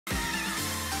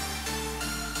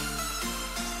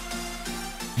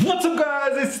What's up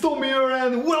guys, it's Tom here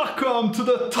and welcome to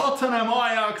the Tottenham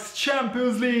Ajax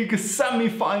Champions League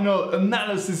semi-final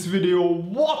analysis video.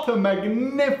 What a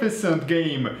magnificent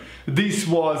game this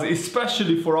was,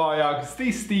 especially for Ajax.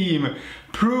 This team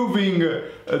proving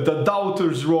the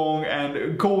doubters wrong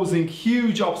and causing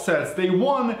huge upsets. They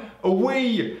won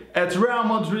away at Real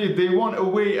Madrid, they won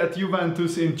away at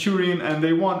Juventus in Turin, and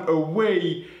they won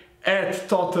away at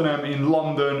Tottenham in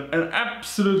London. An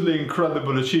absolutely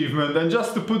incredible achievement. And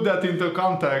just to put that into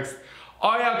context,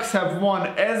 Ajax have won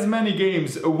as many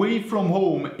games away from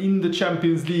home in the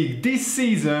Champions League this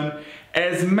season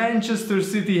as Manchester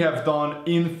City have done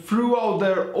throughout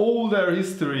all their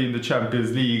history in the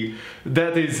Champions League.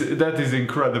 That is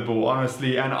incredible,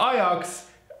 honestly. And Ajax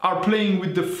are playing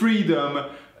with the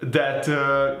freedom that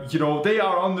you know, they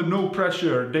are under no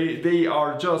pressure. They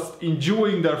are just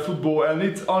enjoying their football, and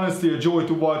it's honestly a joy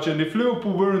to watch. And if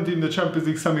Liverpool weren't in the Champions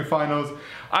League semi-finals,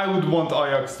 I would want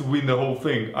Ajax to win the whole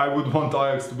thing. I would want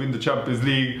Ajax to win the Champions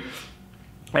League.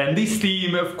 And this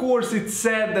team, of course, it's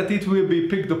sad that it will be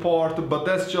picked apart, but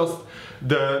that's just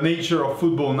the nature of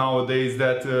football nowadays,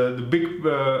 that the big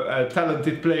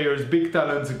talented players, big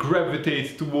talents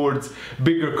gravitate towards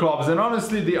bigger clubs. And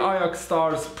honestly, the Ajax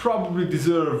stars probably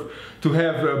deserve to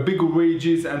have bigger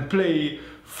wages and play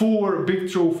for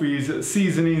big trophies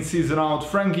season in, season out.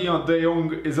 Frankie de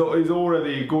Jong is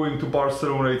already going to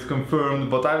Barcelona, it's confirmed,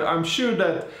 but I'm sure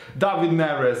that David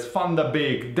Neres, Van de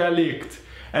Beek, De Ligt,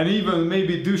 and even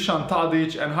maybe Dusan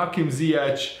Tadic and Hakim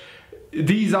Ziyech,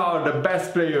 these are the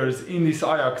best players in this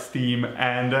Ajax team,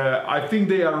 and I think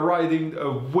they are riding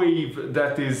a wave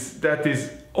that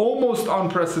is almost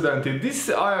unprecedented. This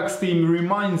Ajax team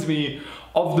reminds me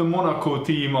of the Monaco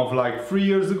team of like 3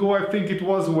 years ago, I think it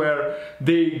was, where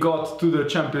they got to the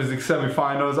Champions League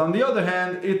semi-finals. On the other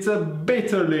hand, it's a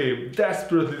bitterly,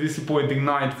 desperately disappointing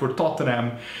night for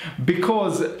Tottenham,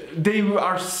 because they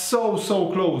are so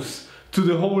close to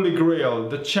the Holy Grail,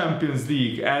 the Champions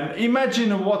League. And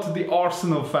imagine what the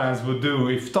Arsenal fans would do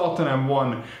if Tottenham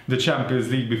won the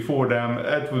Champions League before them.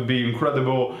 That would be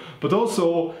incredible. But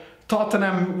also,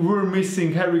 Tottenham were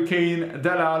missing Harry Kane,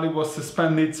 Dele Alli was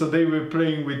suspended, so they were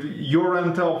playing with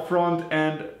Llorente up front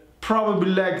and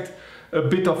probably lacked a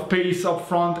bit of pace up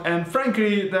front. And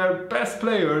frankly, their best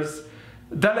players,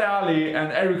 Dele Alli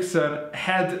and Eriksen,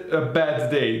 had a bad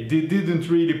day. They didn't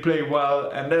really play well,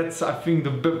 and that's, I think,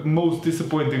 the most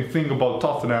disappointing thing about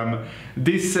Tottenham.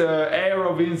 This air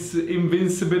of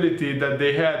invincibility that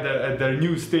they had at their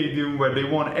new stadium, where they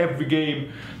won every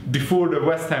game before the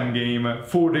West Ham game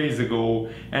 4 days ago,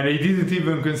 and they didn't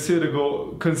even concede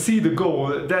a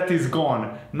goal, that is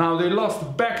gone. Now they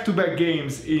lost back-to-back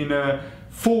games in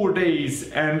 4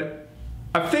 days, and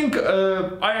I think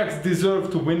Ajax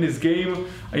deserved to win this game,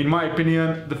 in my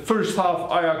opinion. The first half,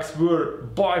 Ajax were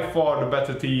by far the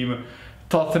better team.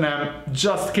 Tottenham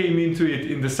just came into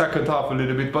it in the second half a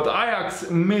little bit, but Ajax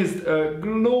missed a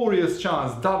glorious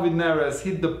chance. David Neres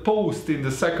hit the post in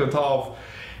the second half,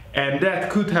 and that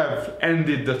could have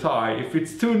ended the tie. If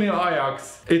it's 2-0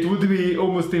 Ajax, it would be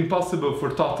almost impossible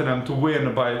for Tottenham to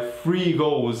win by 3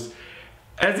 goals.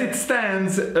 As it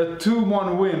stands, a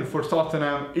 2-1 win for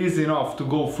Tottenham is enough to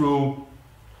go through,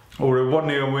 or a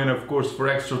 1-0 win, of course, for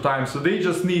extra time. So they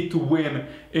just need to win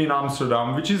in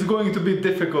Amsterdam, which is going to be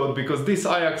difficult because this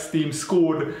Ajax team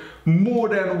scored more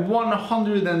than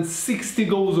 160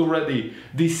 goals already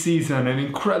this season. An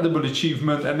incredible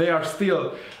achievement, and they are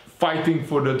still fighting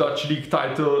for the Dutch league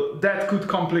title. That could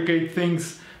complicate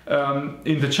things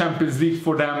in the Champions League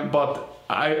for them, but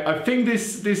I think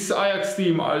this Ajax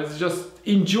team is just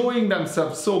enjoying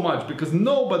themselves so much, because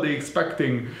nobody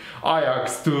expecting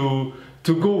Ajax to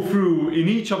go through in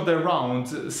each of their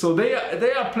rounds. So they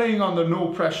are playing under no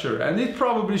pressure, and it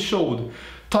probably showed.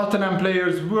 Tottenham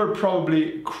players were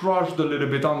probably crushed a little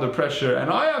bit under pressure,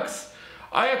 and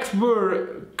Ajax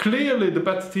were clearly the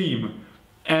better team.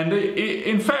 And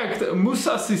in fact,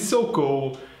 Moussa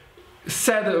Sissoko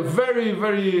said a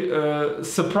very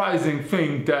surprising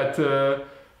thing, that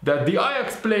the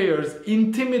Ajax players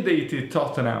intimidated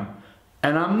Tottenham.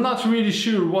 And I'm not really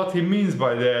sure what he means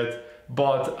by that,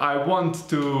 but I want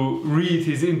to read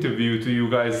his interview to you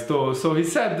guys. So he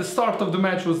said the start of the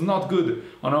match was not good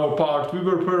on our part. We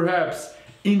were perhaps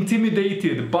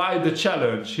intimidated by the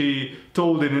challenge, he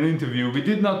told in an interview. We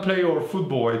did not play our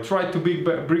football. I tried to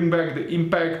bring back the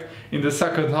impact. In the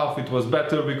second half it was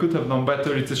better. We could have done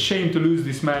better. It's a shame to lose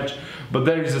this match, but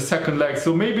there is a second leg.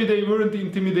 So maybe they weren't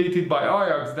intimidated by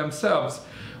Ajax themselves,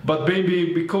 but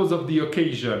maybe because of the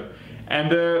occasion.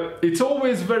 And it's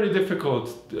always very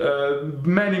difficult.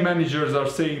 Many managers are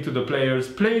saying to the players,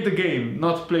 play the game,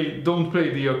 don't play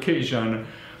the occasion.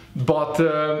 But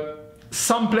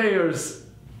some players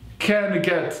can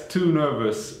get too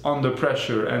nervous under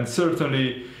pressure, and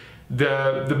certainly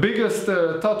the biggest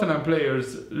Tottenham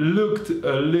players looked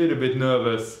a little bit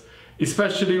nervous,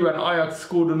 especially when Ajax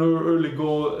scored an early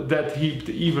goal that heaped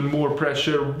even more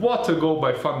pressure. What a goal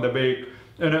by Van de Beek,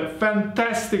 and a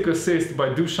fantastic assist by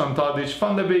Dusan Tadic.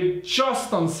 Van de Beek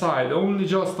just onside, only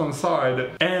just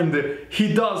onside, and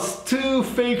he does 2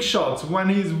 fake shots when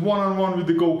he's one-on-one with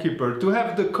the goalkeeper. To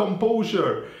have the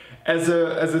composure as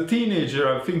a teenager,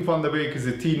 I think Van de Beek is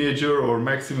a teenager or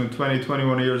maximum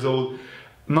 20-21 years old,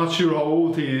 not sure how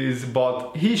old he is,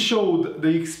 but he showed the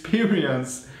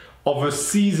experience of a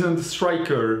seasoned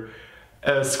striker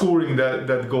scoring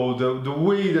that goal. The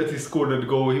way that he scored that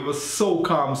goal, he was so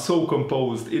calm, so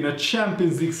composed in a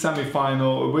Champions League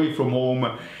semi-final away from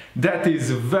home. That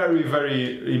is very,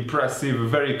 very impressive,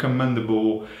 very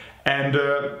commendable, and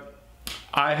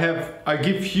I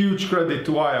give huge credit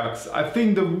to Ajax. I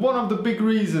think that one of the big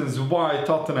reasons why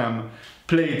Tottenham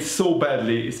played so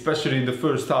badly, especially in the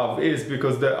first half, is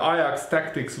because the Ajax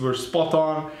tactics were spot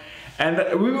on.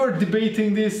 And we were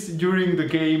debating this during the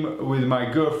game with my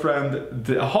girlfriend.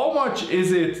 How much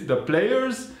is it the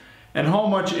players and how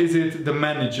much is it the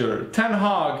manager? Ten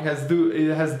Hag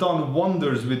has done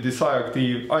wonders with this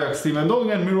Ajax team, and don't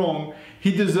get me wrong,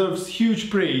 he deserves huge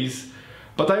praise.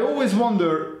 But I always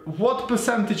wonder what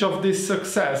percentage of this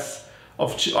success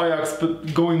of Ajax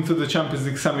going to the Champions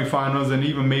League semi-finals and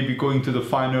even maybe going to the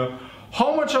final,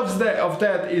 how much of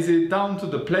that is it down to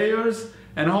the players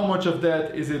and how much of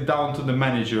that is it down to the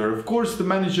manager? Of course, the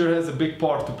manager has a big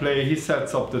part to play. He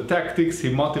sets up the tactics, he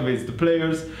motivates the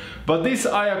players, but this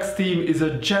Ajax team is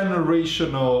a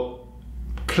generational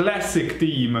classic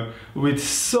team with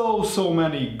so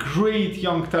many great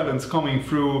young talents coming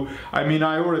through. I mean,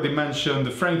 I already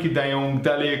mentioned Frankie de Jong,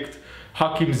 De Ligt,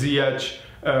 Hakim Ziyech,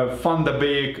 Van de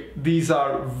Beek. These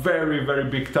are very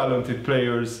big talented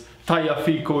players.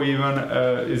 Tagliafico even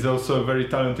is also a very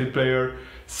talented player.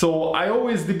 So I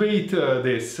always debate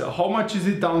this. How much is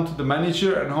it down to the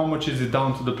manager and how much is it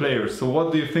down to the players? So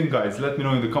what do you think, guys? Let me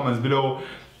know in the comments below.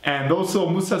 And also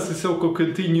Moussa Sissoko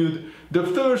continued. The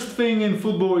first thing in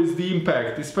football is the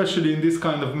impact, especially in this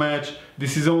kind of match.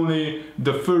 This is only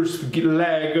the first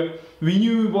leg. We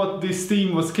knew what this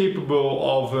team was capable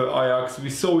of, Ajax.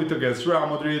 We saw it against Real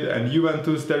Madrid and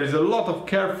Juventus. There is a lot of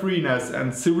carefreeness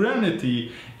and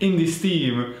serenity in this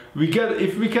team.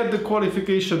 If we get the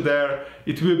qualification there,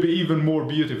 it will be even more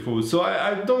beautiful. So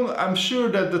I'm sure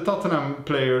that the Tottenham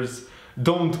players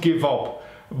don't give up,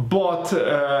 but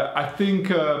I think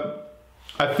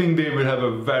they will have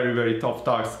a very tough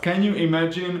task. Can you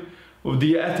imagine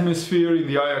the atmosphere in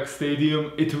the Ajax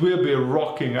stadium? It will be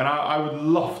rocking, and I would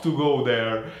love to go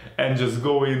there and just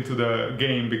go into the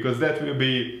game, because that will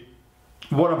be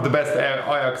one of the best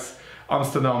Ajax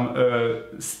Amsterdam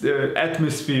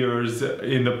atmospheres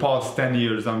in the past 10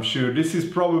 years, I'm sure. This is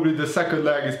probably the second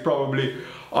leg, is probably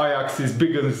Ajax's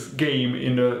biggest game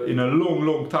in a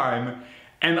long time.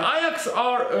 And Ajax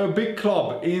are a big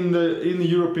club in the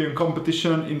European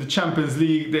competition, in the Champions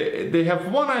League. They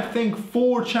have won, I think,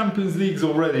 4 Champions Leagues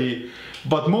already,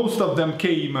 but most of them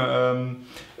came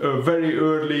very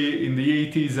early in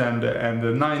the 80s and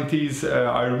the 90s.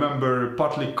 I remember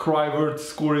Patrick Kluivert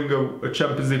scoring a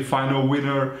Champions League final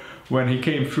winner when he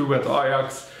came through at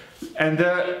Ajax. And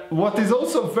what is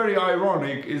also very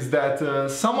ironic is that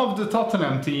some of the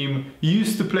Tottenham team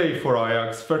used to play for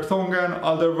Ajax. Vertonghen,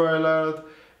 Alderweireld,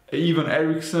 even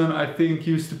Eriksson, I think,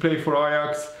 used to play for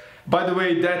Ajax. By the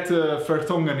way, that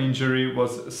Vertonghen injury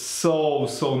was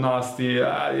so nasty.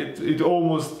 It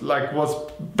almost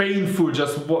was painful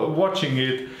just watching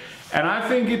it. And I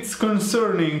think it's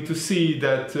concerning to see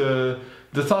that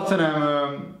the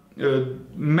Tottenham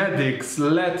medics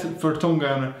let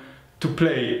Vertonghen to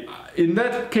play. In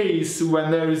that case,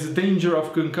 when there is a danger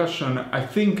of concussion, I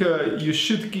think you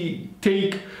should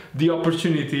take the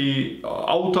opportunity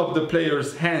out of the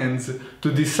player's hands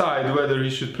to decide whether he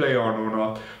should play on or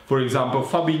not. For example,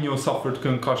 Fabinho suffered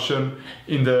concussion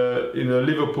in the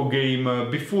Liverpool game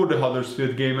before the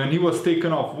Huddersfield game, and he was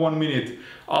taken off 1 minute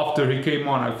after he came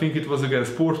on. I think it was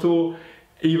against Porto.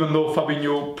 Even though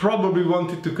Fabinho probably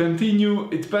wanted to continue,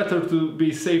 it's better to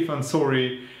be safe and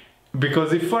sorry.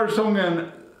 Because if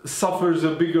Vertonghen suffers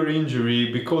a bigger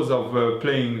injury because of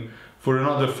playing for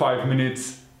another 5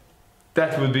 minutes,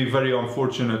 that would be very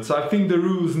unfortunate. So I think the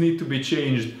rules need to be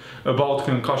changed about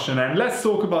concussion. And let's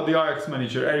talk about the Ajax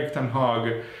manager, Erik ten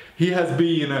Hag. He has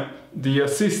been the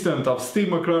assistant of Steve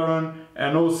McLaren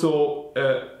and also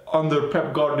under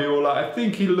Pep Guardiola. I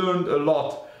think he learned a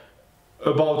lot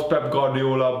about Pep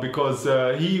Guardiola because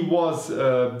he was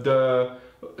the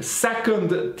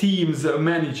second team's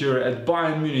manager at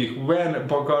Bayern Munich when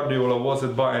Pep Guardiola was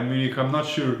at Bayern Munich. I'm not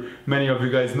sure many of you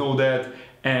guys know that.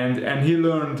 And he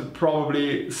learned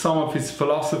probably some of his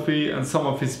philosophy and some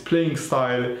of his playing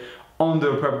style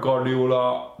under Pep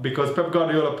Guardiola, because Pep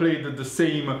Guardiola played the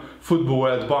same football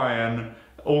at Bayern,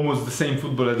 almost the same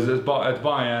football at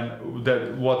Bayern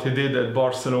that what he did at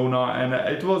Barcelona, and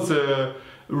it was a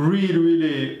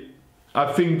really,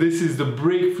 I think this is the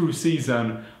breakthrough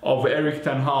season of Erik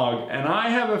ten Hag, and I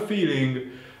have a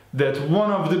feeling that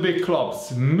one of the big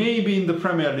clubs, maybe in the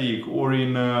Premier League or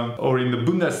in the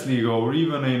Bundesliga or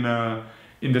even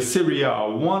in the Serie A,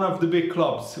 one of the big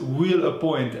clubs will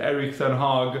appoint Erik ten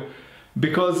Hag,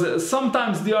 because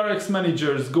sometimes the Ajax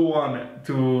managers go on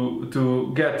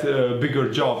to get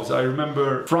bigger jobs. I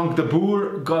remember Frank de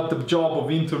Boer got the job of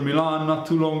Inter Milan not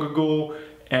too long ago,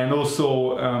 and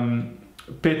also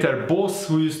Peter Bosz,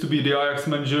 who used to be the Ajax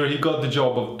manager, he got the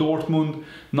job of Dortmund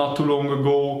not too long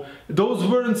ago. Those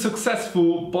weren't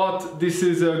successful, but this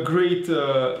is a great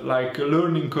like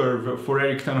learning curve for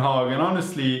Erik ten Hag, and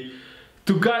honestly,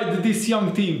 to guide this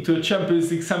young team to a Champions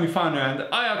League semi-final, and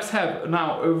Ajax have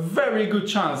now a very good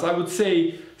chance, I would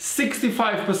say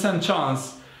 65%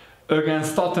 chance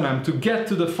against Tottenham to get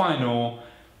to the final.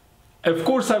 Of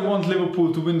course I want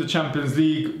Liverpool to win the Champions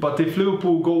League, but if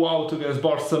Liverpool go out against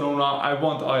Barcelona, I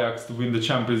want Ajax to win the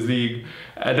Champions League.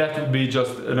 That would be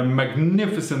just a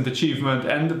magnificent achievement,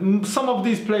 and some of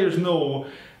these players know,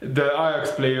 the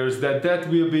Ajax players, that that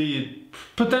will be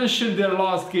potentially their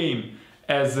last game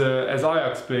as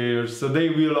Ajax players, so they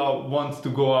will want to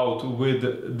go out with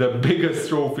the biggest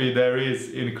trophy there is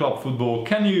in club football.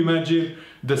 Can you imagine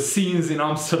the scenes in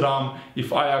Amsterdam if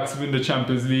Ajax win the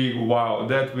Champions League? Wow,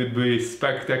 that would be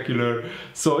spectacular.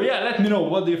 So yeah, let me know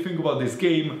what do you think about this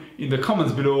game in the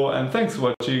comments below, and thanks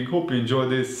for watching. Hope you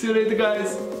enjoyed this. See you later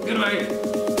guys,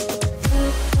 goodbye.